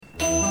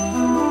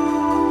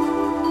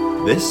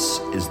This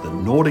is the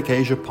Nordic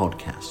Asia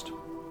Podcast.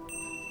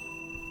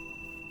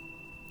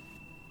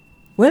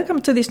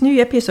 Welcome to this new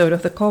episode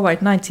of the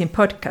COVID-19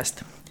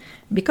 podcast.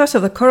 Because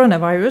of the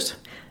coronavirus,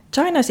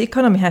 China's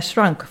economy has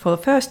shrunk for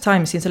the first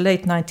time since the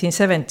late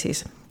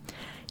 1970s.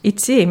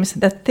 It seems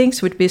that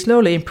things would be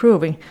slowly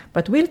improving,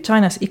 but will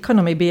China's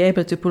economy be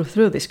able to pull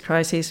through this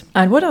crisis?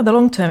 And what are the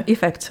long-term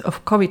effects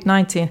of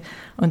COVID-19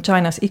 on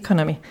China's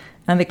economy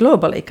and the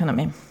global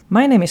economy?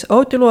 My name is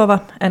Outi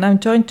Luova, and I'm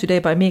joined today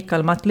by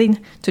Mikael Mattlin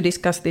to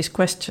discuss these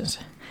questions.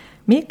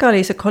 Mikael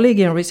is a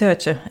collegiate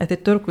researcher at the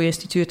Turku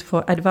Institute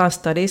for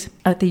Advanced Studies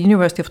at the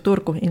University of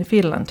Turku in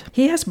Finland.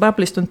 He has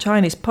published on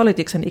Chinese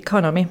politics and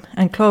economy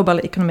and global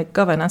economic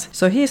governance,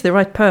 so he is the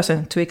right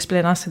person to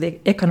explain us the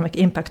economic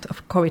impact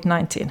of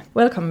COVID-19.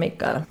 Welcome,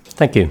 Mikael.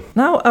 Thank you.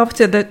 Now,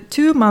 after the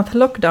 2-month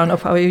lockdown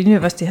of our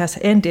university has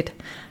ended,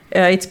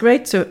 it's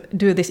great to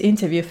do this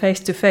interview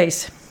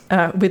face-to-face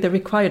with the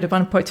required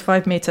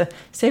 1.5 meter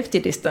safety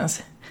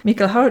distance.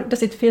 Mikael, how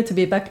does it feel to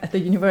be back at the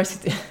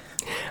university?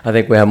 I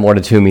think we have more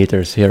than 2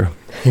 meters here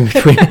in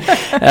between.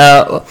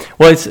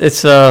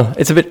 It's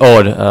a bit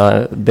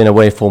odd. Been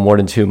away for more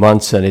than 2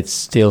 months, and it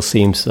still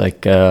seems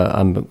like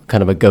I'm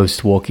kind of a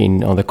ghost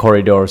walking on the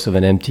corridors of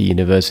an empty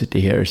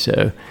university here.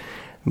 So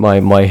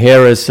my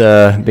hair has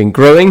been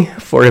growing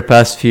for the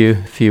past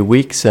few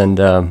weeks, and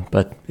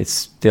but it's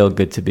still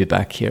good to be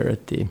back here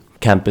at the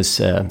campus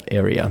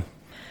area.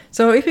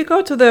 So if we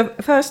go to the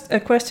first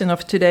question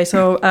of today,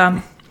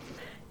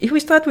 if we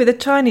start with the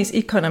Chinese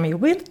economy,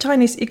 will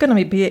Chinese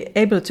economy be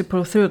able to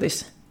pull through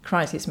this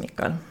crisis,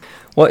 Mikael?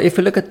 Well, if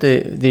we look at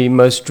the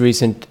most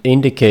recent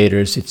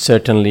indicators, it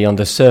certainly on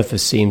the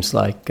surface seems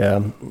like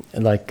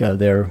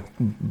they're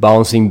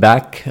bouncing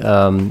back.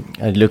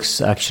 It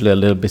looks actually a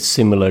little bit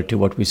similar to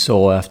what we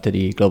saw after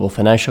the global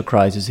financial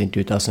crisis in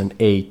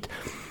 2008.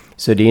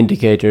 So the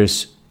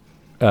indicators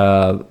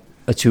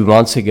 2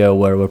 months ago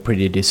were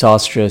pretty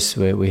disastrous,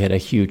 where we had a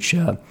huge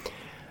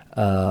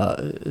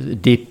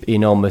dip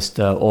in almost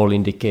all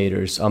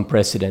indicators,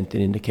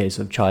 unprecedented in the case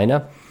of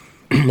China.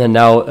 And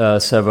now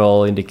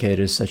several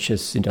indicators such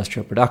as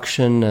industrial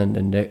production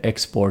and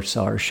exports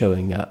are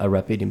showing a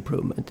rapid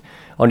improvement.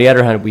 On the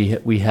other hand,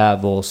 we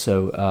have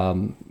also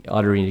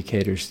other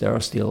indicators that are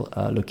still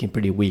looking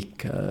pretty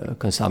weak.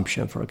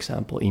 Consumption, for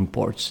example,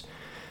 imports,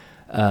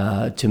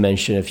 to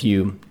mention a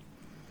few.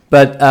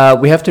 But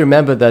we have to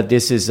remember that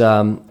this is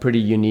a pretty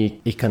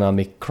unique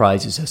economic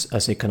crisis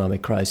as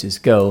economic crises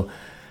go.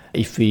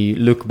 If we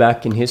look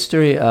back in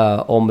history,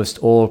 almost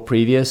all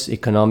previous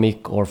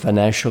economic or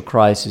financial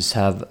crises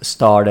have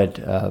started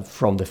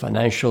from the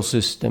financial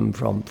system,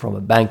 from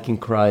a banking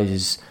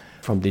crisis,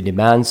 from the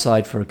demand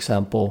side, for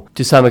example.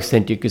 To some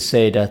extent, you could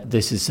say that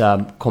this is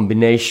a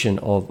combination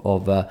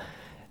of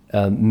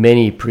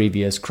many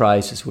previous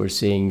crises. We're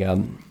seeing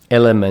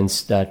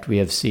elements that we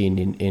have seen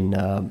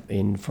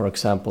in, for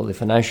example, the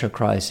financial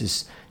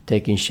crisis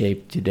taking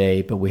shape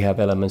today, but we have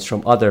elements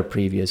from other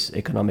previous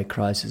economic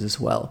crises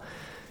as well.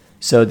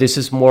 So this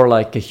is more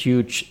like a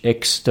huge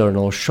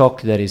external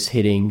shock that is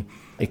hitting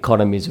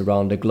economies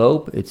around the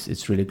globe.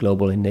 It's really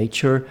global in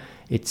nature.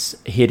 It's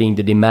hitting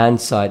the demand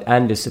side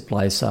and the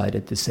supply side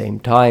at the same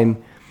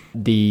time.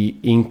 The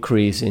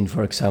increase in,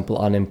 for example,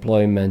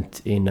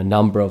 unemployment in a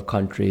number of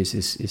countries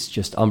is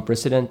just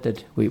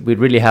unprecedented. We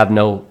really have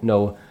no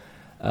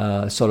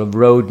sort of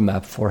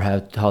roadmap for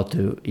how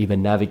to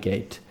even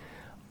navigate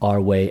our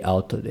way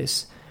out of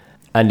this.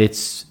 And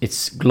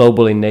it's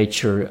global in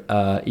nature,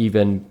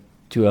 even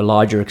to a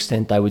larger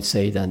extent, I would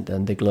say, than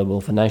the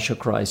global financial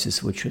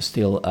crisis, which was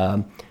still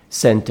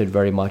centered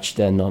very much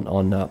then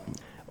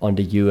on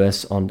the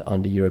US,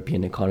 on the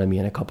European economy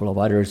and a couple of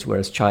others,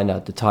 whereas China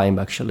at the time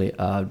actually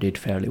did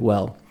fairly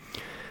well.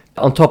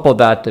 On top of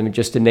that, I mean,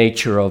 just the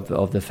nature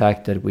of the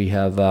fact that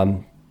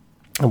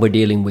we're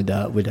dealing with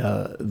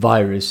a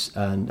virus,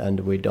 and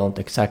we don't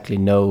exactly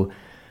know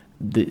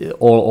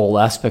all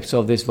aspects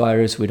of this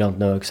virus. We don't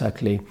know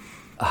exactly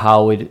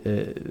how it,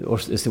 or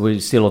we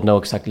still don't know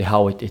exactly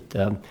how it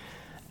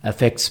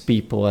affects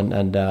people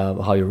and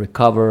how you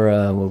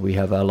recover. We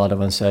have a lot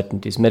of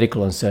uncertainties,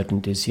 medical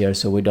uncertainties here,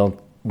 so we don't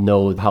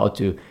know how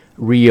to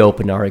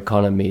reopen our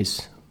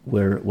economies.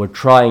 We're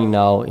trying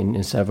now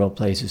in several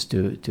places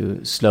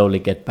to slowly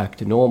get back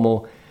to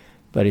normal,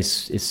 but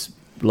it's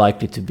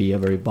likely to be a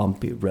very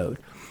bumpy road.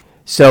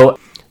 So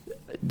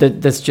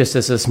that's just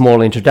as a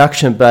small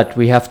introduction, but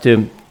we have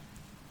to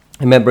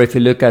remember, if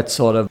you look at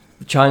sort of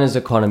China's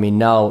economy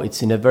now,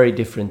 it's in a very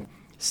different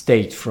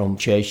state from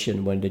the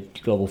situation when the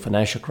global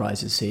financial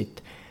crisis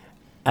hit.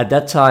 At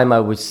that time,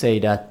 I would say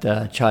that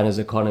China's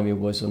economy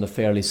was on a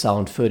fairly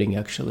sound footing,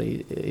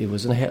 actually. It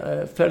was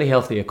a fairly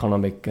healthy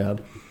economic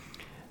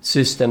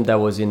system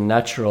that was in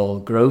natural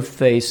growth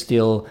phase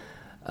still.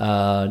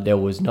 There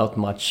was not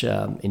much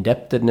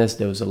indebtedness.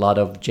 There was a lot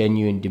of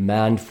genuine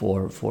demand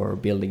for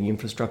building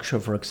infrastructure,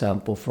 for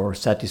example, for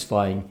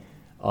satisfying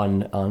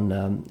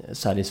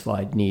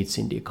unsatisfied needs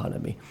in the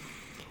economy.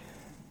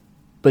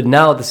 But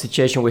now the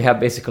situation we have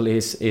basically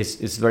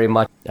is very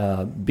much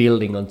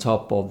building on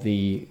top of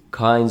the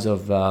kinds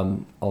of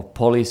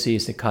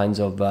policies, the kinds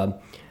of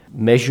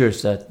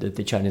measures that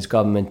the Chinese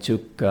government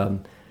took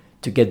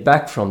to get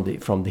back from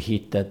the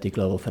hit that the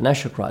global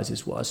financial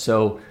crisis was.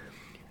 So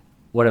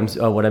what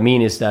I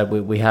mean is that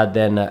we had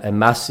then a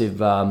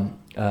massive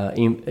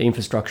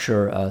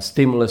infrastructure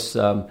stimulus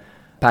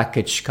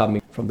package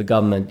coming from the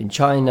government in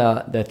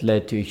China that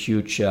led to a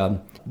huge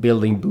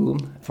building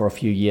boom for a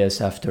few years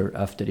after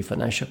the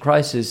financial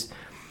crisis.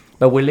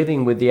 But we're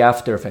living with the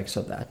after effects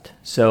of that.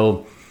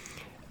 So,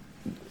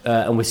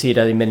 and we see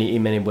that in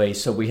many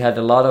ways. So we had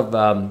a lot of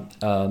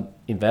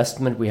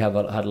investment. We had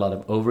a lot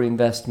of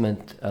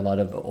overinvestment, a lot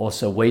of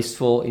also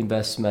wasteful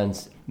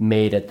investments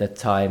made at that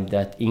time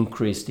that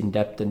increased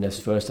indebtedness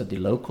first at the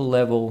local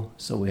level.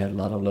 So we had a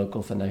lot of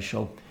local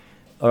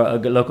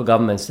local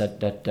governments that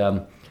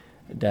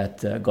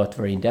got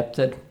very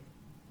indebted.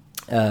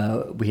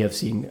 We have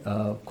seen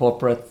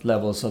corporate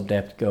levels of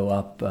debt go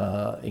up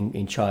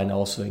in China,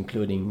 also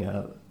including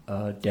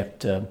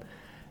debt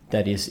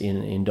that is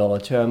in dollar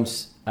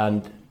terms.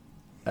 And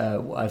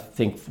I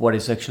think what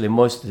is actually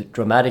most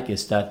dramatic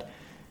is that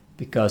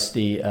because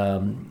the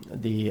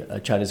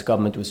Chinese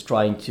government was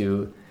trying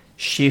to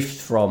shift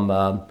from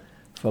a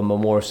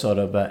more sort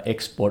of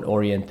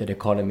export-oriented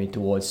economy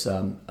towards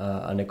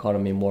an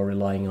economy more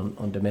relying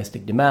on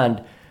domestic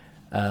demand,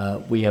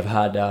 we have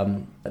had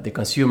the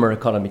consumer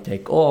economy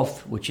take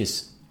off, which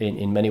is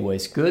in many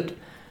ways good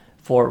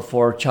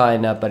for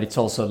China, but it's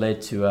also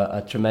led to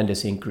a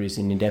tremendous increase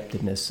in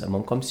indebtedness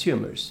among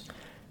consumers.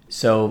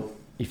 So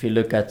if you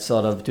look at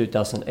sort of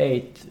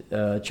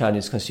 2008,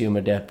 Chinese consumer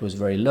debt was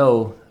very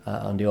low,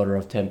 on the order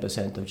of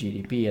 10% of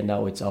GDP, and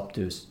now it's up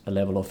to a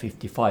level of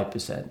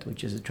 55%,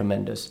 which is a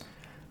tremendous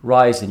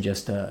rise in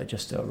just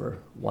over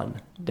 1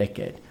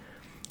 decade.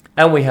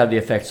 And we have the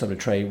effects of the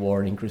trade war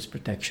and increased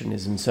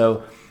protectionism.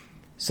 So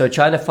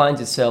China finds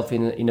itself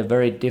in a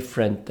very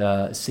different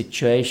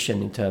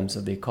situation in terms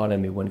of the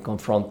economy when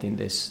confronting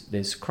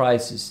this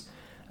crisis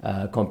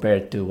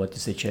compared to what the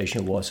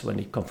situation was when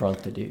it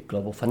confronted the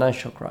global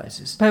financial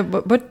crisis.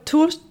 But what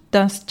tools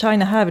does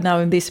China have now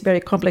in this very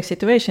complex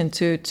situation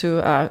to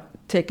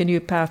take a new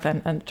path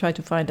and try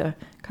to find a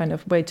kind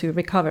of way to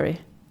recovery?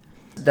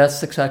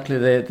 That's exactly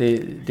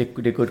the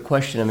good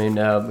question. I mean,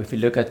 if you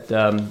look at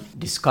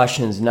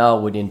discussions now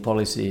within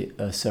policy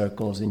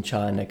circles in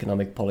China,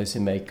 economic policy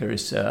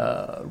makers,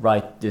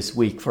 right this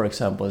week, for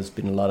example, there's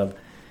been a lot of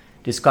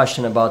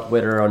discussion about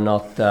whether or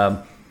not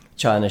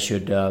China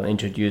should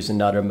introduce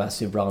another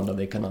massive round of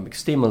economic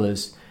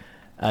stimulus.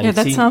 And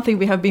that's something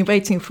we have been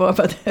waiting for,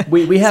 but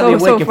we have been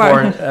waiting for,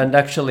 and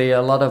actually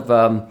a lot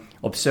of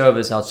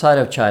observers outside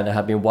of China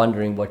have been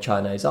wondering what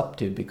China is up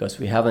to, because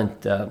we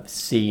haven't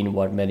seen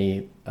what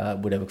many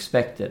would have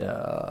expected,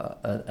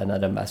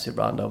 another massive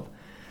round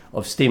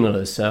of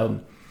stimulus.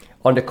 On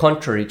the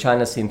contrary,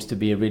 China seems to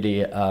be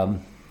really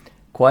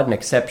quite an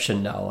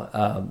exception now.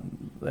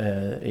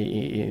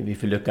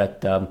 If you look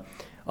at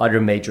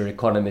other major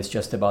economies,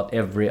 just about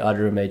every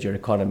other major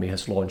economy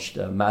has launched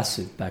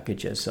massive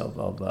packages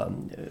of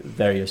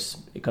various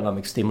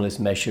economic stimulus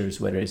measures,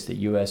 whether it's the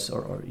US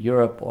or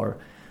Europe or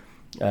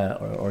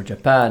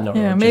Japan.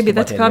 Or maybe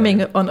that's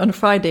coming on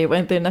Friday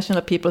when the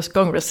National People's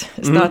Congress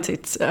starts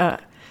its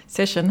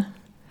session.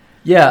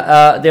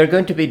 Yeah, they're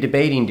going to be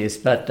debating this,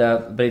 but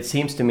it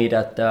seems to me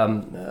that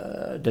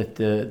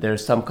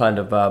there's some kind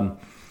of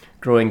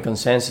growing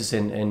consensus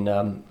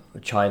in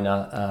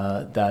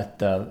China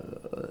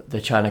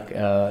that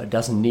China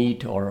doesn't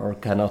need or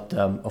cannot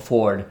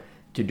afford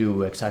to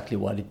do exactly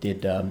what it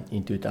did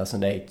in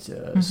 2008,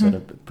 sort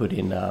of put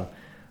in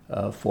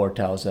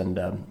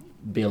 4,000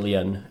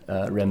 billion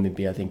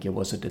renminbi, I think it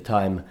was at the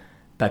time,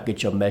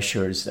 package of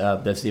measures.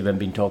 There's even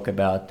been talk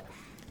about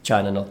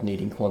China not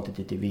needing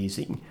quantitative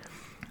easing.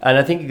 And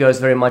I think it goes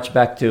very much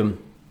back to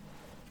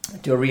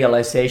a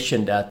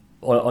realization that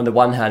on the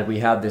one hand, we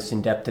have this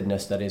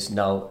indebtedness that is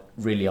now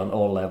really on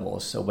all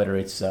levels. So whether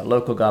it's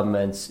local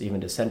governments, even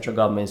the central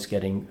governments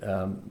getting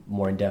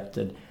more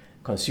indebted,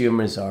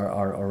 consumers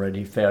are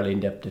already fairly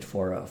indebted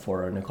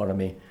for an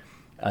economy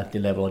at the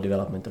level of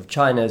development of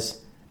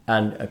China's,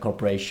 and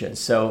corporations.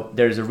 So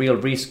there's a real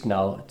risk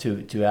now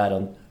to add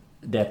on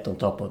debt on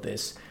top of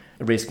this.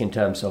 A risk in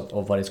terms of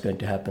what is going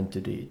to happen to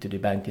the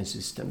banking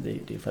system,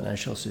 the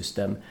financial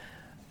system.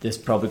 There's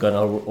probably going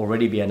to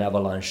already be an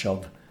avalanche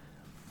of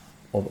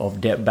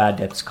bad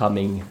debts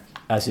coming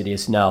as it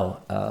is now.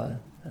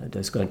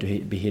 That's going to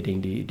be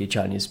hitting the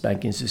Chinese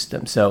banking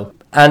system. So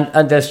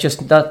and there's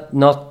just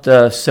not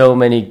so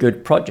many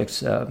good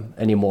projects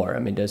anymore. I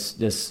mean,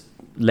 there's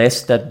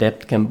less that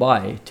debt can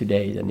buy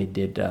today than it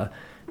did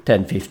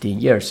 10,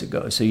 15 years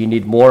ago. So you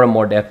need more and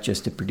more debt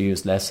just to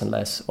produce less and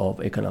less of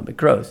economic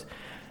growth.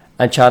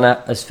 And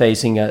China is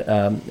facing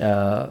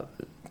a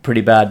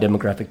pretty bad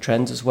demographic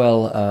trends as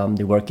well.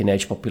 The working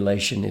age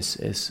population is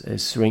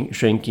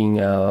shrinking.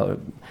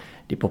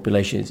 The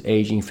population is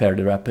aging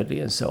fairly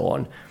rapidly, and so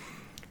on.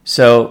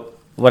 So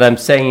what I'm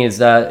saying is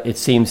that it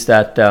seems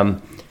that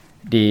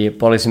the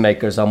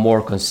policymakers are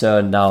more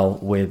concerned now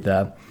with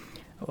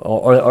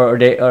or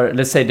they, or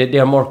let's say that they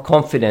are more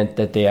confident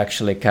that they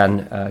actually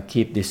can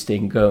keep this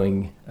thing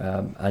going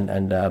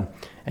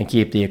and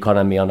keep the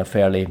economy on a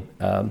fairly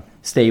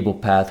stable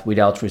path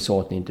without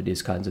resorting to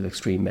these kinds of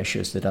extreme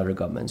measures that other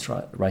governments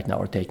right now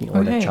are taking,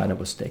 or that China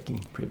was taking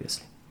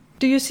previously.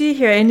 Do you see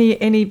here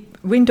any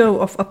window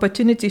of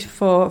opportunities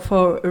for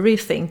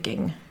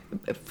rethinking,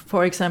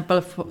 for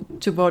example,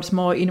 towards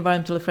more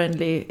environmentally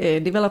friendly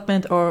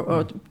development,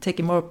 or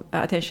taking more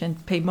attention,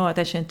 pay more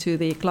attention to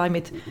the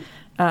climate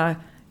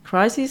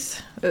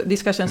crisis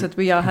discussions that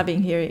we are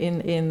having here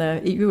in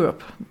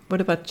Europe?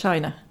 What about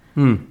China?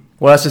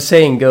 Well, as the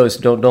saying goes,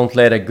 don't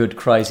let a good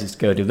crisis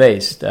go to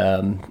waste.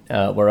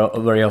 Where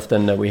very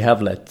often we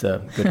have let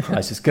good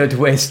crisis go to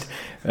waste,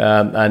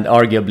 and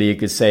arguably you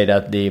could say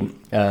that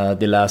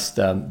the last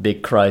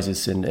big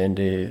crisis in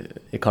the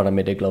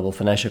economy, the global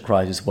financial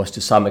crisis, was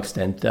to some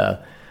extent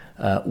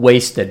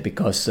wasted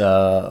because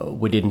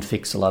we didn't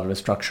fix a lot of the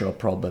structural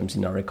problems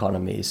in our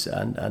economies,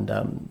 and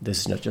this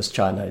is not just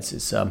China.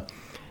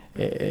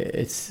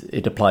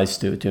 It applies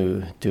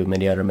to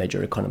many other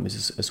major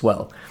economies as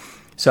well.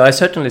 So I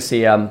certainly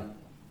see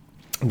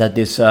that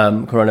this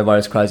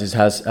coronavirus crisis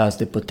has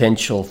the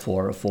potential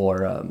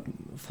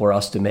for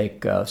us to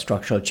make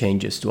structural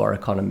changes to our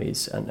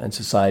economies and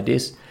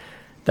societies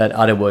that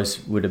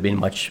otherwise would have been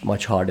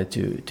much harder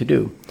to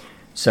do.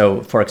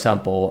 So, for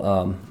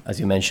example,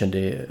 as you mentioned,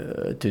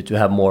 to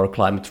have more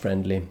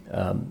climate-friendly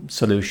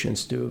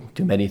solutions to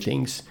many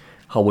things,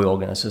 how we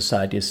organize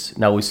societies,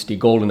 now is the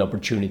golden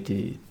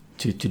opportunity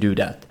to do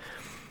that.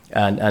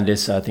 And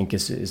this, I think,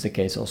 is the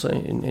case also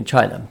in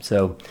China.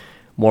 So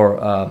more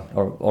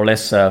or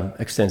less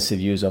extensive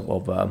use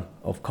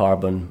of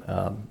carbon,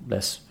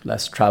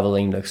 less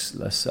traveling,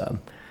 less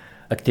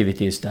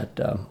activities that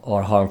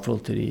are harmful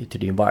to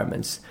the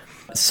environments.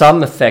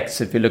 Some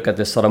effects, if you look at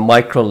the sort of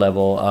micro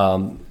level,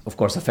 of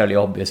course, are fairly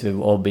obvious. We've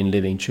all been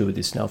living through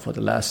this now for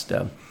the last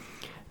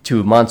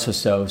 2 months or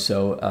so.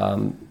 So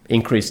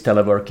increased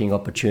teleworking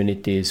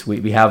opportunities.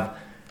 We have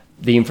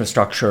the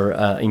infrastructure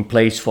in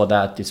place for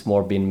that. It's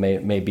more been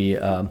maybe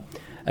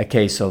a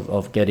case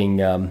of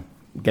getting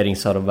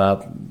sort of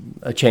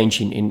a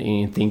change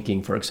in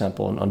thinking, for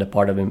example, on the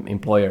part of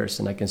employers.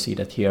 And I can see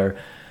that here,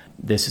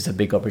 this is a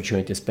big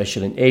opportunity,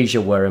 especially in Asia,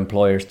 where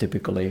employers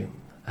typically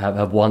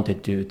have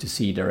wanted to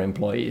see their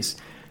employees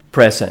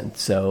present.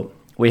 So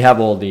we have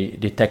all the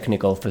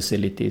technical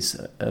facilities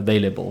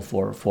available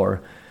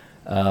for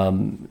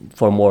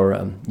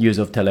more use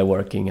of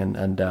teleworking,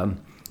 and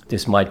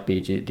this might be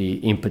the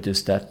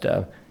impetus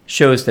that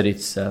shows that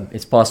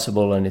it's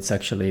possible and it's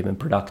actually even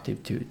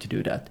productive to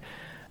do that.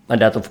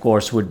 And that, of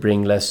course, would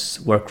bring less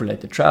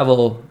work-related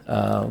travel.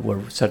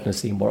 We're certainly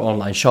seeing more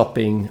online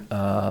shopping,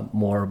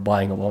 more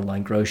buying of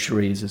online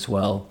groceries as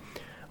well,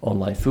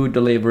 online food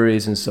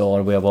deliveries and so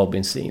on. We have all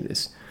been seeing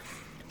this.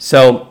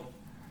 So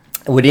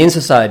within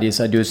societies,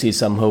 I do see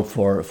some hope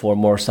for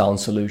more sound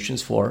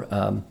solutions for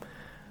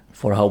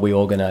how we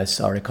organize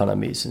our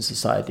economies and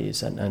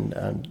societies,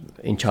 and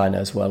in China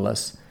as well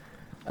as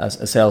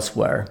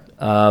elsewhere.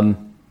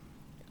 On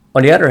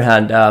the other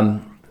hand,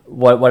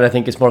 what I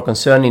think is more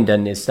concerning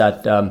then is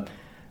that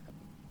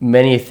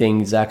many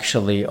things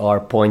actually are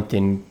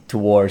pointing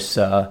towards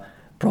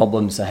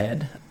problems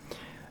ahead.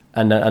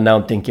 And now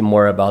I'm thinking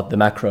more about the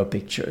macro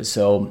picture.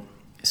 So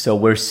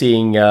we're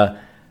seeing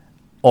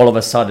all of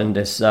a sudden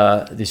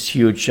this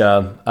huge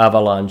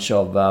avalanche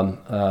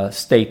of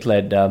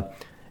state-led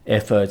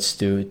efforts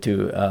to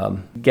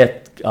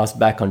get us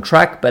back on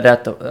track, but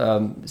that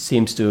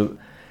seems to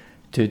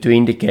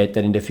indicate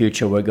that in the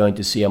future we're going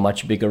to see a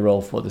much bigger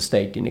role for the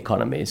state in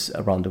economies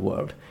around the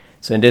world.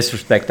 So in this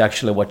respect,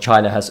 actually, what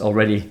China has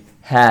already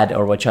had,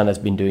 or what China has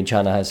been doing,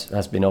 China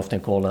has been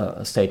often called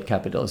a state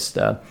capitalist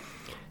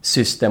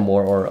system,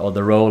 or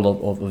the role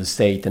of the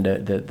state and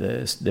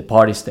the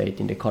party state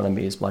in the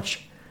economy is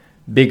much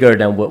bigger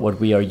than what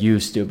we are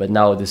used to. But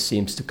now this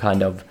seems to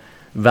kind of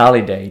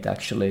validate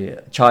actually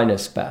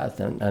China's path,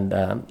 and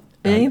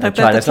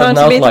that sounds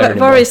a bit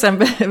worrisome.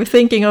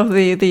 Thinking of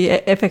the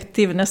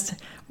effectiveness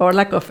or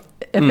lack of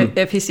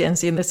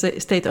efficiency in the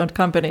state-owned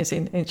companies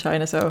in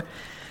China. So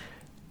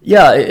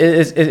yeah,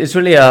 it's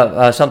really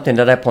something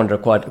that I ponder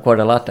quite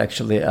a lot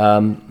actually,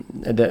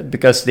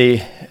 because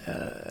the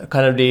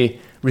kind of the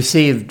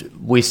received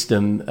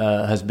wisdom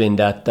has been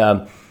that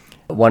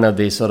one of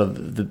the sort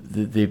of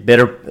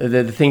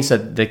the things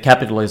that the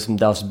capitalism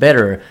does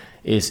better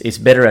is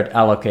better at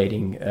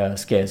allocating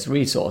scarce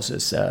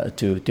resources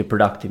to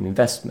productive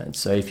investments.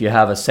 So if you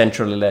have a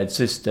centrally led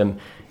system,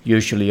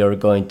 usually you're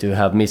going to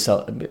have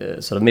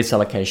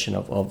misallocation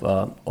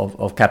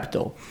of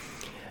capital,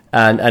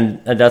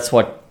 and that's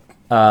what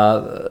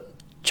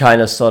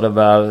China's sort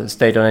of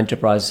state-owned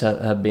enterprises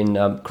have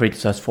been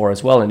criticized for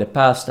as well in the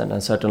past,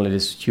 and certainly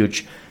this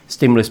huge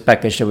stimulus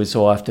package that we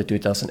saw after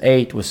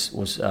 2008 was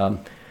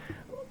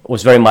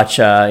very much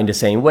in the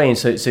same way. And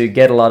so you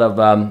get a lot of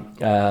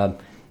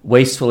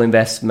wasteful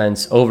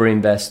investments,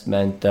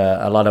 overinvestment,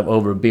 a lot of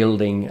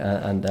overbuilding,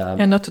 and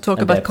not to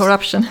talk about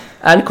corruption.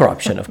 And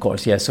corruption, of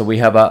course, yes. So we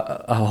have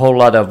a whole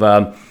lot of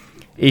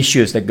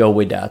issues that go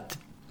with that.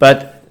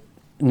 But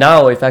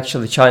now, if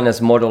actually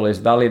China's model is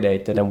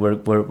validated, and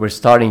we're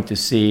starting to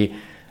see,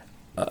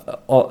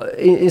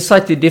 in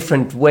slightly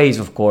different ways,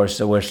 of course,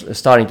 so we're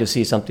starting to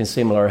see something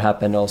similar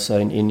happen also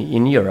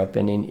in Europe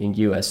and in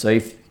US. So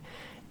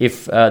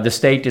if the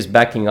state is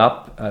backing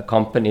up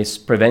companies,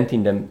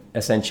 preventing them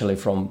essentially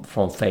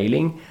from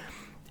failing,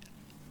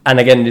 and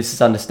again, this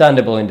is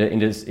understandable in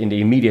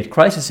the immediate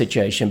crisis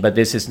situation, but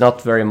this is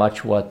not very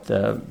much what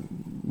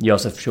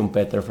Josef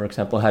Schumpeter, for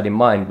example, had in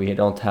mind. We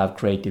don't have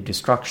creative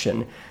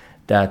destruction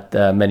that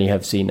many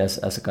have seen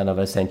as a kind of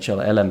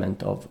essential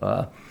element of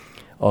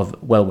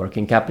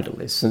well-working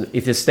capitalism. So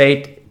if the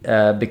state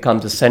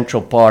becomes a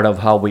central part of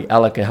how we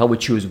allocate, how we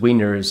choose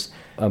winners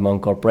among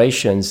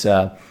corporations,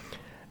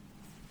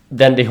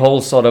 then the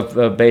whole sort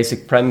of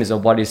basic premise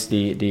of what is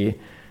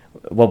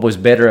what was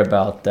better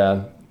about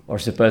or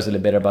supposedly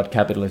better about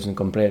capitalism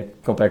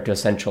compared to a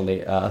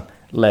centrally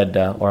led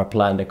or a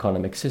planned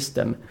economic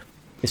system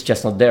is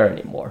just not there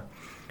anymore.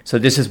 So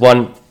this is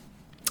one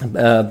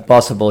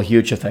possible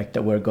huge effect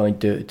that we're going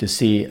to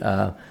see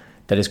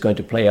that is going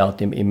to play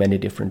out in many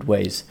different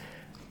ways.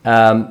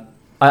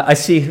 I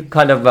see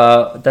kind of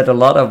that a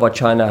lot of what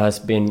China has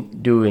been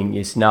doing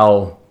is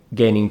now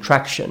gaining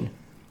traction.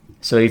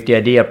 So if the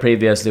idea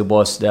previously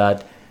was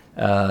that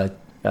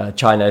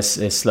China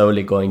is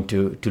slowly going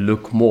to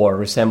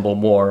resemble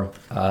more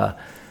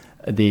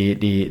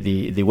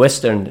the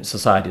Western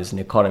societies and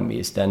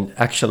economies, then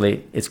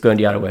actually it's going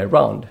the other way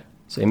around.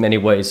 So in many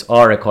ways,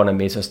 our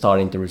economies are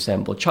starting to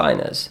resemble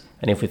China's.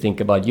 And if we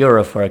think about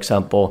Europe, for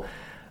example,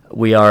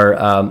 we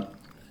are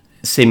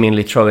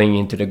seemingly throwing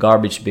into the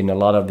garbage bin a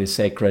lot of these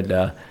sacred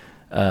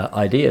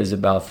ideas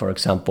about, for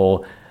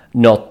example,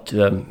 not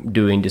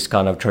doing this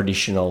kind of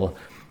traditional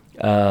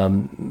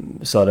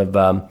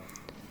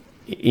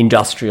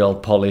industrial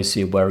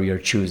policy where you're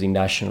choosing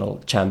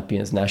national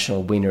champions,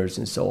 national winners,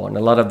 and so on. A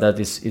lot of that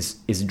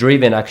is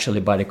driven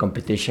actually by the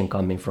competition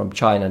coming from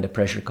China and the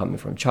pressure coming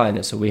from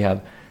China. So we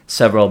have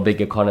several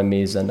big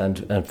economies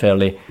and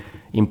fairly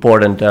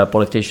important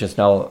politicians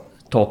now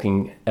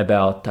talking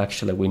about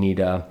actually we need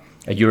a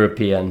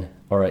European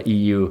or a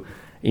EU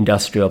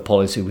industrial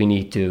policy. We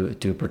need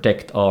to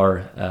protect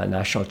our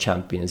national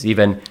champions.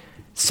 Even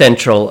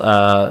central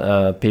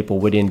people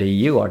within the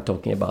EU are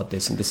talking about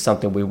this, and this is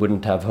something we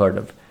wouldn't have heard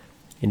of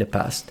in the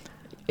past.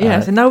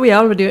 Yes, and now we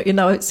are already in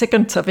our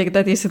second topic,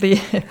 that is the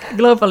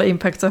global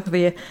impact of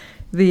the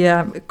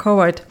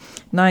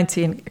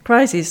COVID-19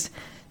 crisis.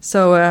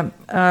 So,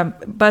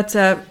 but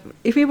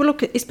if we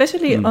look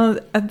especially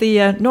at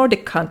the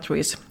Nordic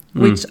countries,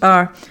 which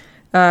are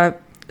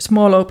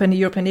small open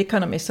European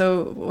economies,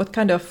 so what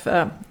kind of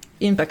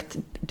impact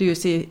do you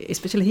see,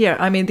 especially here?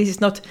 I mean, this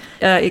is not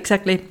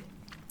exactly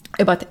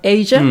about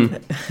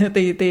Asia,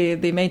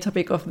 the main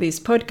topic of this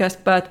podcast,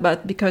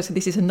 but because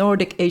this is a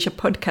Nordic Asia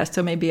podcast,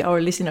 so maybe our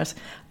listeners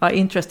are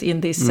interested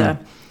in this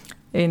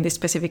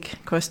specific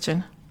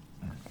question.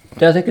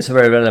 Yeah, I think it's a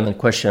very relevant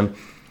question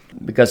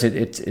because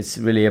it's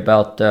really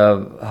about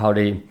how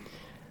the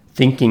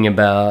thinking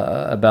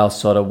about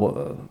sort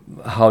of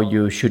how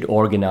you should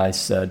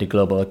organize the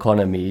global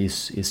economy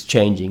is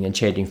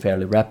changing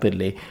fairly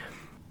rapidly.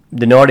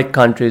 The Nordic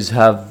countries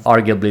have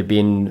arguably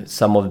been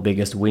some of the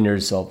biggest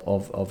winners of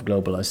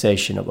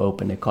globalization, of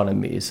open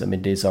economies. I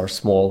mean, these are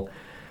small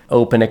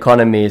open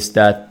economies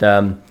that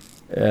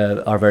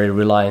are very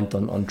reliant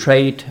on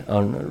trade,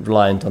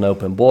 reliant on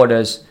open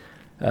borders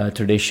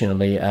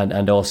traditionally,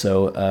 and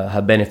also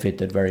have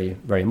benefited very,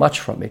 very much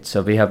from it.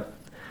 So we have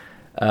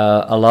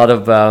a lot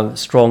of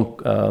strong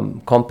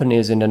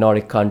companies in the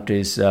Nordic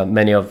countries,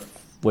 many of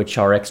which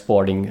are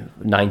exporting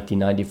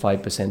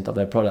 90-95% of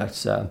their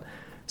products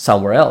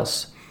somewhere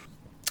else.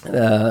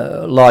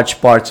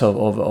 Large parts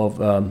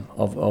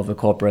of the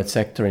corporate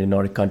sector in the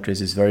Nordic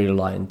countries is very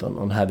reliant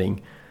on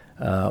having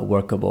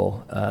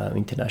workable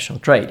international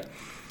trade.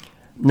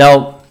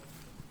 Now,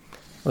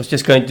 I was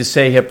just going to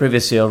say here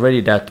previously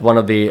already that one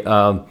of the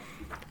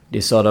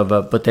sort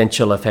of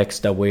potential effects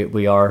that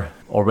we are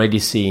already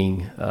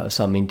seeing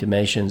some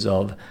intimations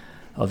of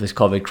this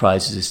COVID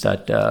crisis is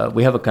that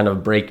we have a kind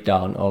of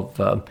breakdown of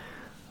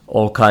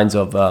all kinds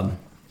of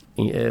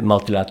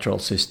multilateral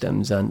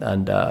systems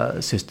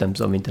and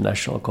systems of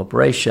international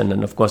cooperation.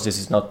 And of course, this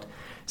is not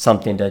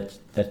something that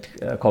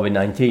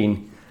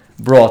COVID-19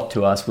 brought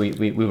to us.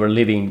 We were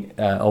living,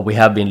 or we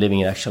have been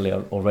living actually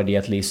already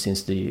at least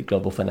since the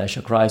global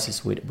financial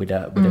crisis with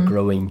a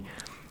growing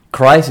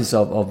crisis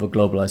of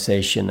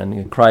globalization and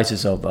a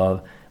crisis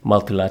of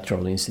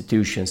multilateral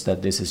institutions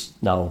that this is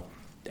now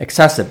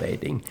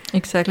exacerbating.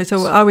 Exactly.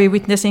 So are we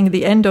witnessing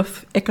the end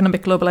of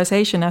economic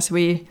globalization as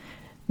we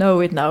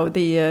know it now?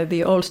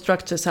 The old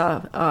structures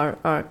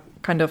are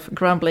kind of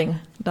crumbling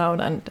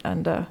down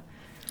and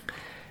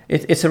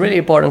it's a really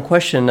important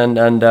question,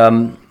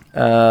 and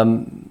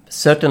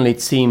certainly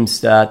it seems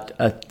that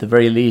at the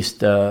very least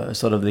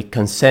sort of the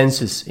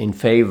consensus in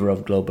favor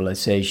of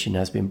globalization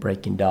has been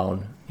breaking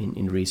down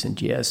in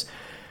recent years.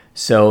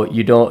 So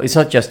you don't. It's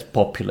not just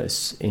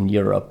populists in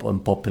Europe or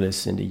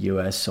populists in the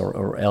U.S.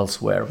 or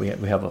elsewhere. We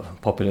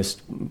have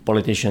populist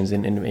politicians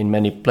in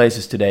many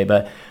places today,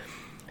 but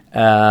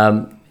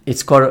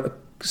it's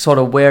sort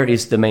of where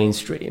is the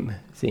mainstream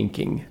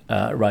thinking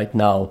right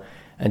now.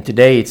 And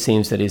today it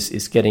seems that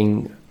it's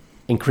getting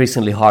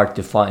increasingly hard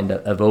to find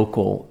a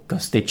vocal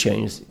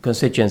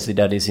constituency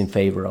that is in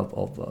favor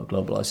of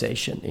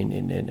globalization.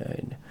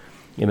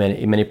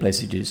 In many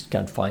places you just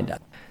can't find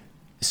that.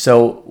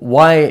 So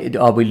why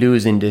are we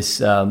losing this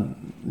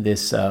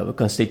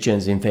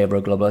constituency in favor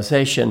of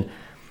globalization?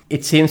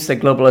 It seems that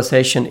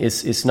globalization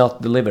is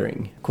not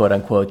delivering, quote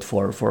unquote,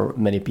 for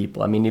many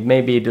people. I mean, it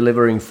may be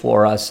delivering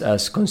for us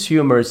as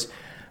consumers,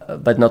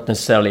 but not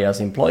necessarily as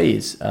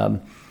employees.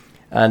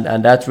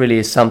 And that really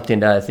is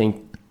something that I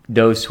think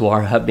those who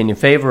have been in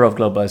favor of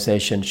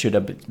globalization should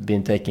have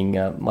been taking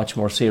much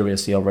more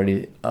seriously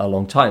already a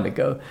long time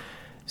ago.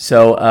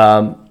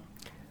 So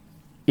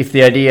if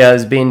the idea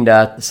has been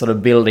that sort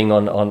of building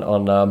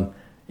on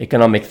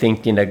economic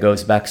thinking that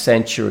goes back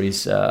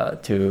centuries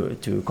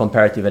to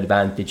comparative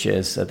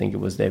advantages, I think it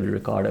was David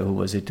Ricardo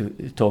who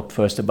talked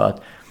first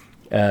about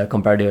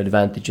comparative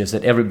advantages,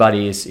 that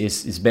everybody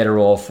is better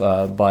off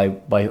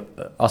by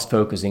us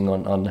focusing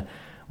on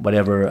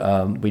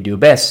whatever we do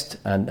best,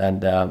 and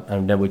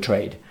then we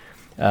trade.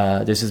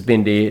 This has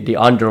been the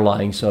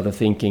underlying sort of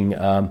thinking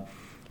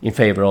in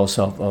favor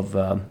also of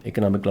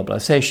economic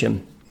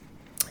globalization.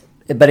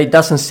 But it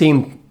doesn't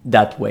seem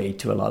that way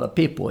to a lot of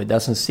people. It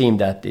doesn't seem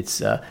that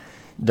it's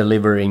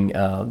delivering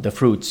the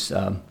fruits.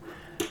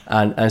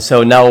 And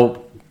so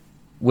now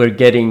we're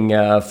getting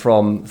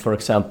from, for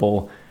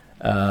example,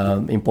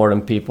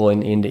 important people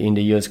in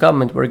the US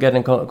government, we're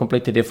getting a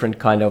completely different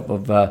kind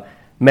of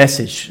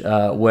message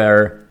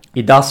where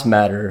it does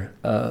matter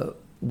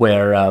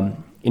where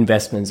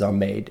investments are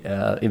made.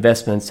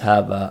 Investments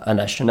have a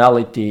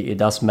nationality. It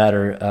does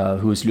matter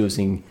who's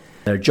losing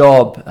their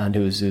job and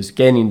who's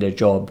gaining their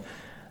job.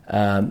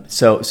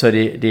 So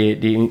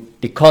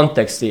the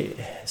context, the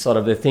sort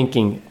of the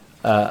thinking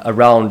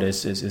around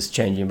this is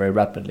changing very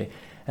rapidly.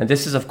 And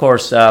this is, of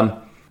course, I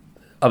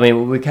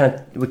mean, we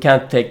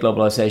can't take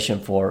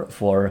globalization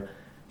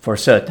for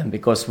certain,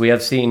 because we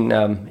have seen,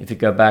 if you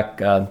go back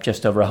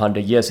just over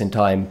 100 years in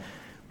time,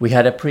 we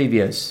had a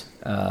previous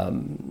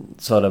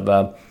sort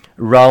of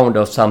round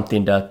of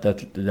something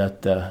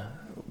that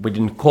we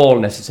didn't call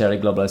necessarily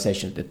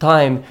globalization at the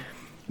time,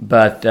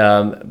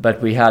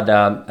 but we had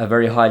a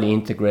very highly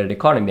integrated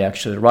economy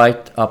actually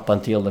right up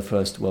until the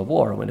First World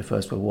War, when the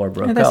First World War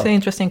broke out. That's an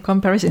interesting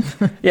comparison.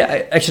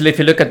 Yeah, actually, if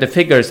you look at the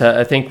figures,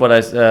 I think what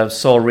I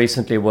saw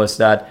recently was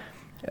that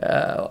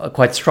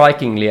quite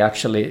strikingly,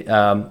 actually,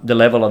 the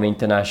level of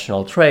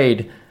international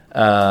trade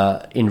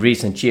in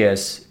recent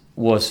years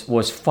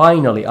was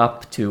finally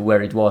up to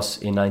where it was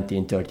in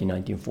 1913,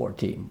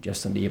 1914,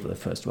 just on the eve of the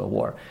First World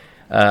War,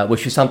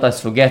 which we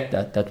sometimes forget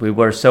that we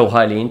were so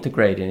highly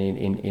integrated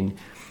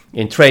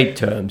in trade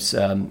terms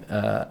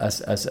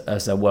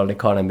as a world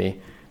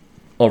economy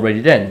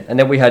already then. And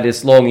then we had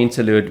this long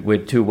interlude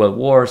with 2 world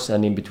wars,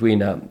 and in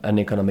between an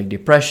economic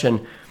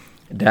depression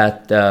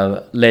that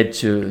led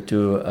to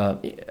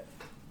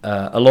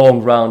a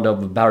long round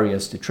of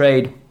barriers to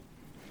trade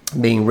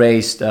being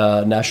raised,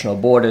 national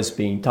borders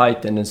being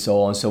tightened, and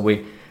so on. So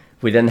we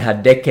then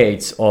had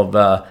decades of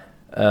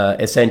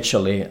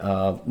essentially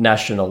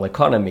national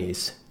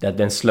economies that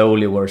then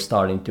slowly were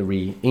starting to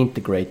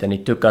reintegrate, and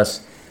it took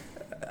us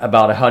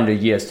about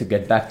 100 years to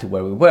get back to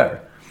where we were.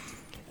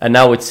 And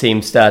now it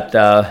seems that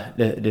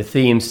the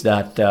themes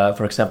that,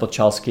 for example,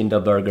 Charles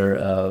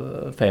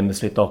Kindleberger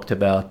famously talked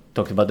about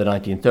the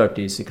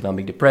 1930s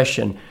economic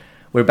depression.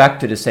 We're back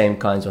to the same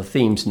kinds of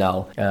themes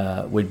now,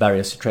 with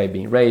barriers to trade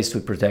being raised,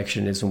 with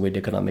protectionism, with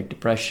economic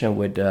depression,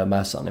 with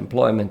mass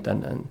unemployment,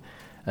 and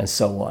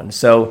so on.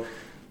 So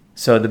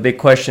the big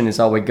question is: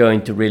 are we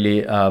going to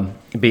really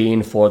be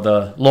in for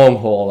the long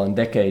haul and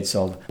decades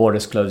of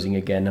borders closing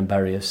again and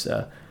barriers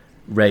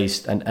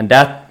raised? And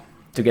that,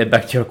 to get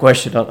back to your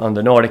question on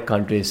the Nordic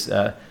countries,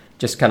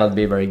 just cannot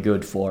be very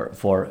good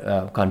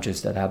for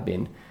countries that have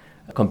been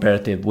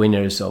comparative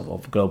winners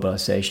of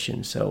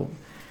globalization. So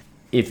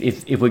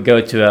if we go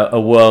to a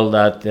world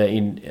that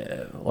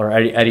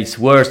at its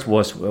worst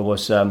was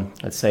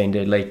let's say in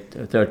the late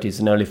 30s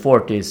and early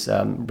 40s,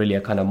 really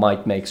a kind of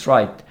might makes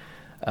right,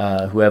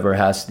 whoever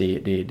has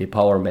the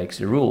power makes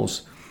the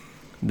rules,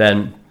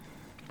 then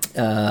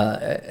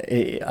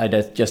I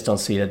just don't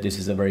see that this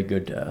is a very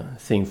good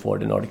thing for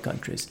the Nordic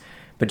countries.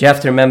 But you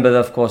have to remember,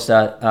 of course,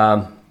 that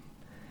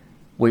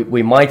what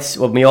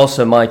we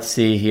also might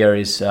see here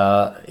is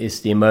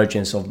the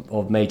emergence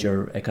of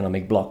major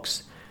economic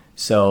blocs.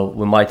 So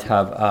we might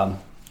have a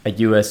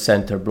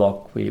US-centered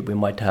bloc. We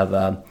might have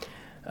a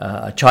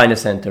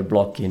China-centered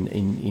bloc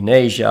in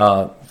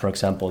Asia. For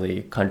example,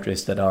 the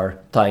countries that are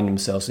tying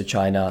themselves to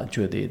China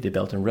through the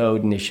Belt and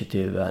Road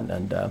Initiative.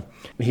 And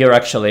here,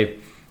 actually,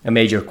 a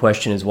major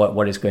question is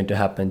what is going to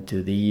happen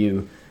to the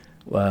EU,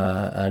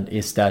 and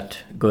is that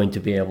going to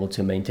be able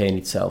to maintain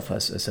itself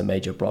as a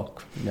major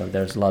bloc? You know,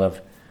 there's a lot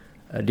of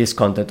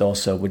discontent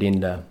also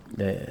within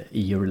the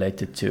EU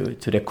related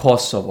to the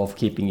costs of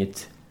keeping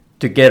it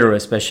together,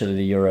 especially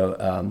the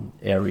euro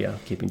area,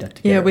 keeping that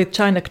together. Yeah, with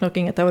China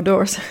knocking at our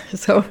doors.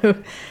 So,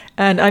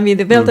 and I mean,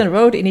 the Belt and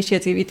Road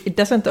Initiative, it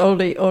doesn't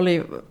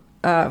only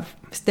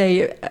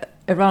stay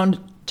around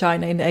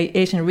China in the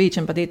Asian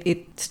region, but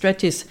it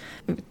stretches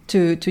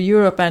to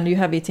Europe, and you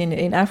have it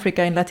in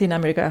Africa, in Latin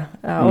America,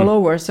 all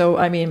over. So,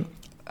 I mean,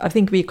 I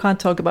think we can't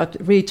talk about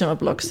regional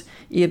blocks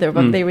either,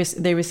 but there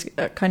is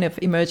kind of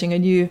emerging a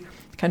new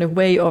kind of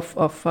way of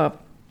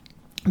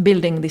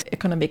building this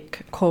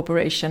economic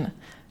cooperation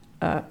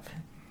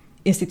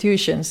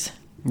institutions.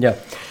 Yeah,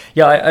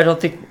 I don't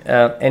think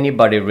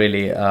anybody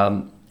really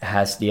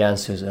has the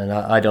answers, and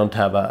I don't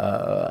have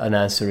an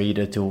answer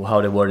either to how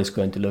the world is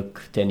going to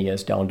look 10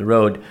 years down the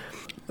road.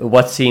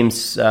 What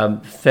seems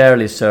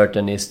fairly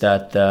certain is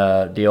that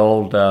the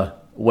old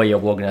way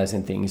of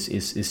organizing things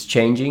is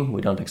changing.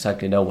 We don't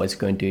exactly know what's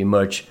going to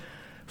emerge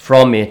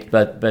from it,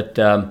 but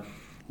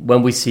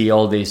when we see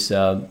all these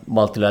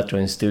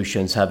multilateral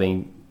institutions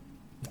having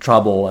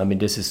trouble, I mean,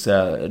 these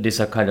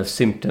are kind of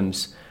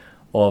symptoms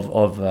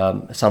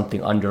of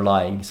something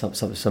underlying,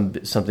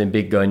 something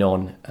big going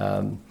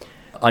on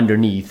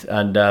underneath,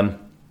 and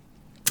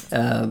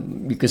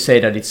you could say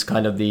that it's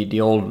kind of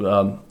the old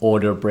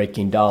order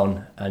breaking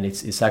down, and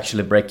it's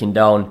actually breaking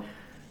down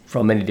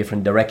from many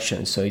different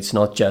directions. So it's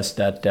not just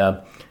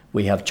that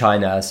we have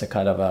China as a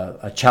kind of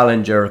a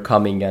challenger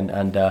coming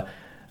and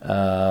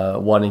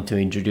wanting to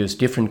introduce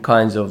different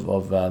kinds of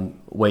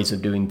ways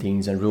of doing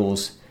things and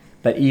rules,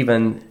 but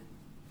even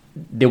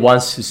the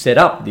ones who set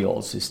up the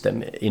old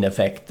system, in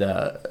effect,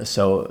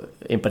 so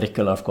in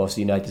particular, of course,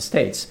 the United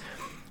States,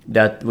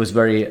 that was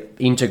very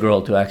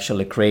integral to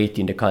actually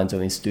creating the kinds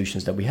of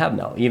institutions that we have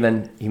now.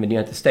 Even the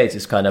United States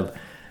is kind of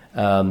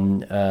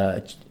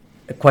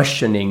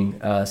questioning,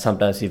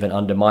 sometimes even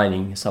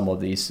undermining some of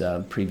these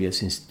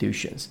previous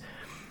institutions.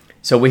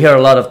 So we hear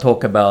a lot of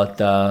talk about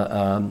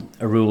a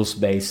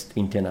rules-based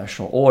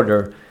international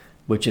order,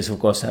 which is, of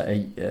course,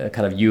 a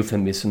kind of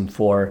euphemism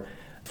for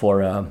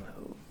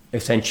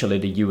essentially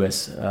the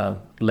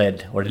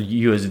US-led or the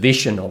US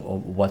vision of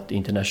what the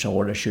international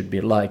order should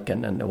be like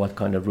and what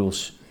kind of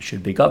rules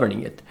should be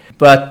governing it.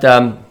 But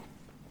I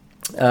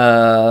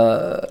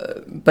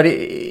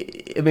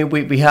mean,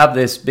 we have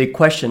this big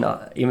question,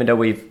 even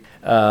though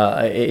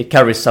it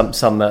carries some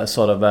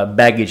sort of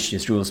baggage,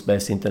 this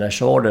rules-based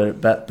international order.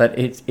 But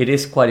it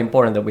is quite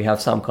important that we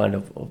have some kind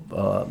of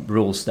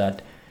rules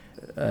that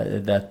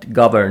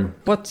govern.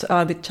 What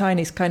are the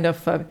Chinese kind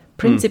of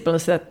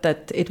principles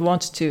that it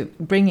wants to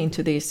bring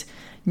into these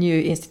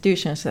new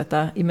institutions that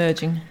are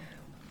emerging?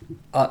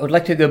 I would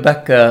like to go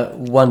back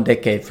 1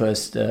 decade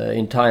first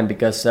in time,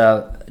 because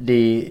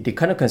the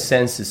kind of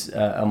consensus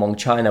among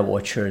China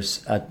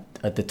watchers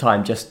at the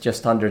time,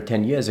 just under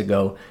 10 years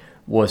ago,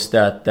 was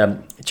that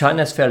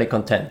China is fairly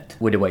content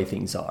with the way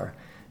things are.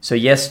 So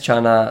yes,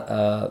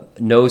 China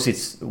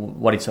knows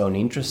what its own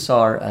interests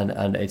are,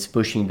 and it's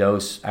pushing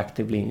those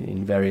actively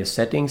in various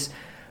settings,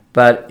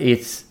 but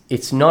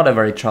it's not a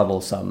very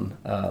troublesome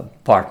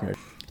partner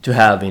to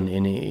have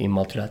in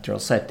multilateral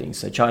settings.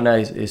 So China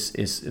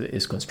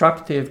is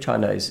constructive.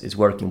 China is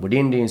working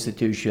within the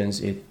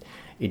institutions.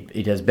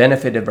 It has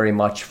benefited very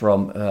much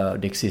from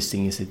the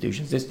existing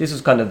institutions. This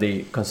is kind of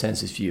the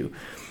consensus view.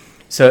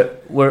 So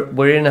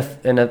we're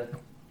in a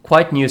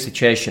quite new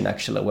situation,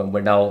 actually, when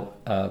we're now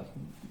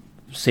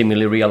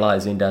seemingly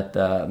realizing that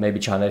maybe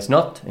China is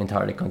not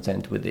entirely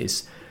content with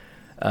these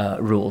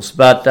rules.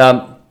 But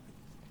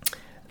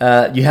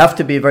you have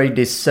to be very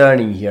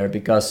discerning here,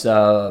 because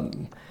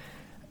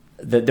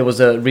there was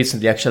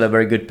recently actually a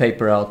very good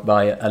paper out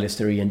by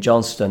Alistair Ian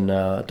Johnston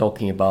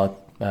talking about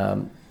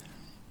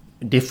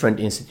different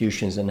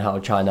institutions and how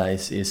China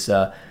is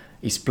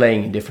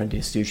playing in different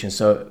institutions.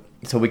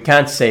 So we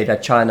can't say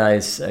that China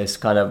is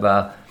kind of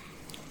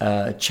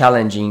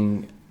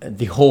challenging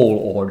the whole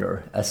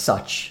order as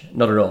such.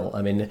 Not at all.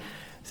 I mean,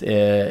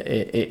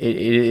 it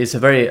is a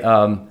very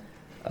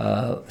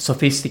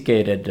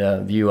sophisticated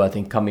view, I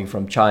think, coming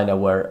from China,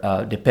 where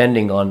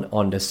depending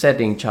on the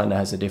setting, China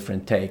has a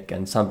different take,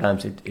 and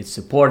sometimes it's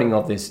supporting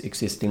of this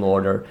existing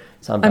order.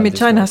 Sometimes I mean,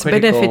 China has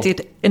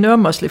benefited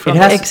enormously from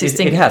the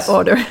existing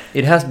order.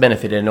 It has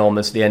benefited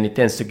enormously, and it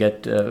tends to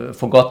get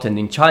forgotten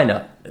in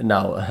China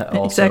now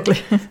also.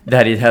 Exactly.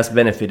 That it has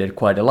benefited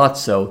quite a lot.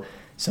 So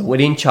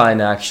within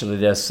China, actually,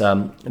 there's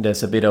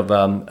a bit of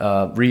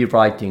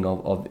rewriting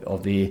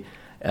of the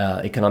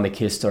economic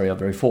history of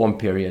the reform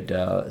period,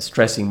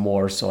 stressing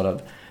more sort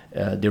of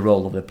the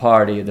role of the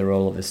party, the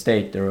role of the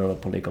state, the role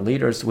of political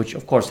leaders, which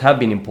of course have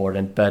been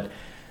important, but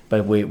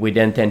we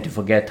then tend to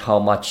forget how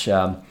much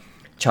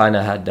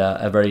China had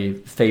a very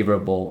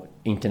favorable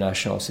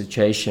international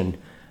situation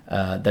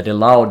that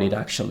allowed it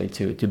actually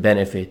to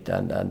benefit,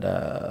 and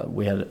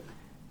we had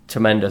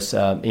tremendous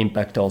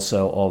impact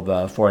also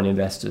of foreign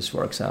investors,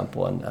 for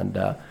example, and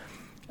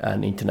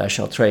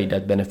international trade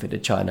that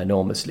benefited China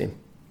enormously.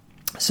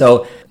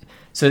 So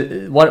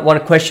one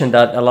question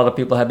that a lot of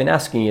people have been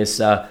asking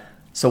is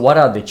So what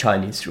are the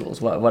Chinese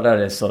rules? What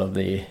are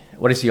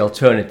what is the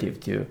alternative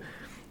to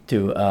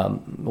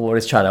what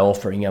is China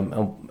offering?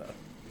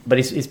 But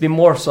it's been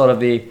more sort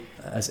of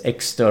as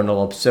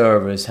external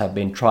observers have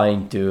been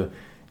trying to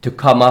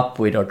come up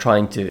with or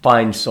trying to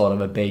find sort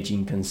of a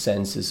Beijing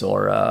consensus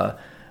or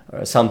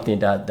something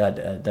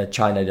that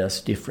China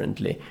does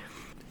differently.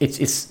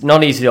 It's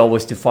not easy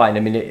always to find. I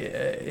mean,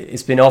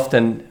 it's been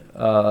often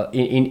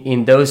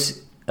in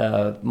those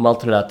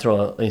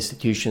multilateral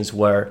institutions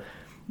where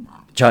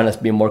China's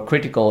been more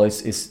critical.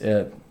 Is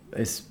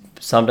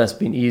sometimes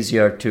been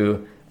easier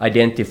to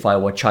identify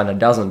what China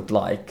doesn't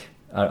like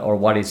or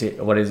what is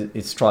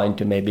it's trying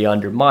to maybe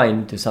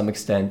undermine to some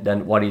extent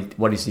than what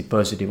is the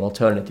positive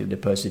alternative, the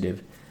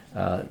positive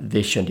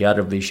vision, the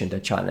other vision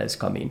that China is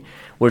coming.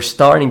 We're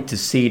starting to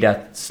see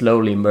that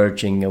slowly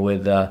merging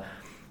with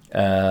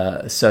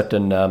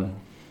certain,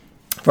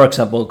 for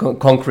example, a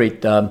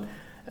concrete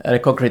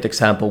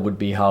example would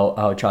be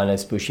how China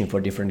is pushing for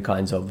different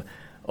kinds of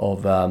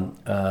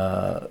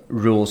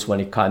rules when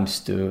it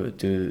comes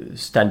to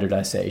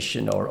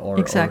standardization or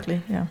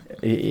exactly, yeah.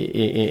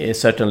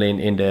 Certainly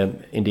in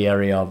the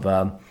area of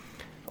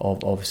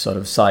sort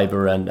of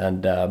cyber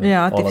and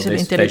all of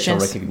this facial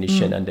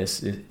recognition and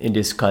in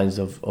these kinds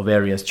of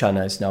areas,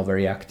 China is now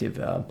very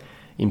active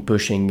in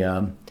pushing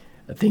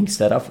things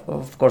that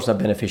of course are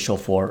beneficial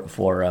for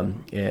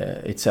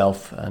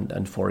itself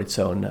and for its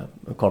own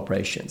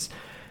corporations.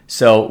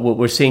 So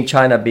we're seeing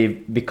China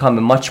become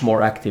a much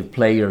more active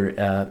player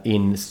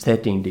in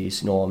setting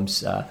these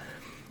norms,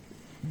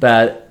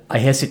 but I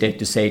hesitate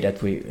to say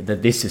that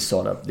this is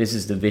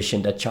the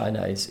vision that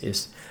China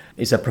is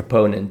a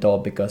proponent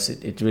of, because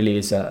it really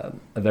is a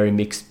very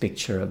mixed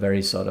picture, a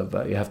very sort of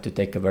you have to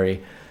take a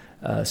very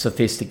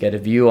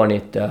sophisticated view on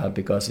it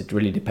because it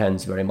really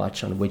depends very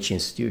much on which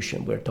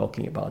institution we're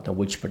talking about and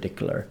which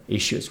particular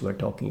issues we're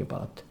talking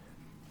about.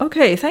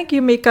 Okay, thank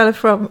you, Mikael,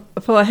 for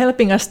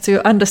helping us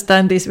to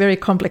understand this very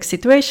complex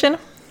situation.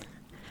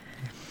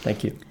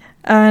 Thank you.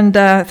 And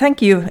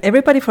thank you,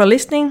 everybody, for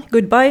listening.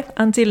 Goodbye,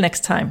 until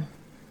next time.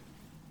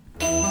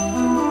 You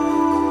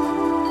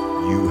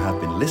have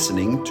been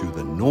listening to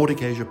the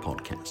Nordic Asia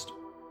Podcast.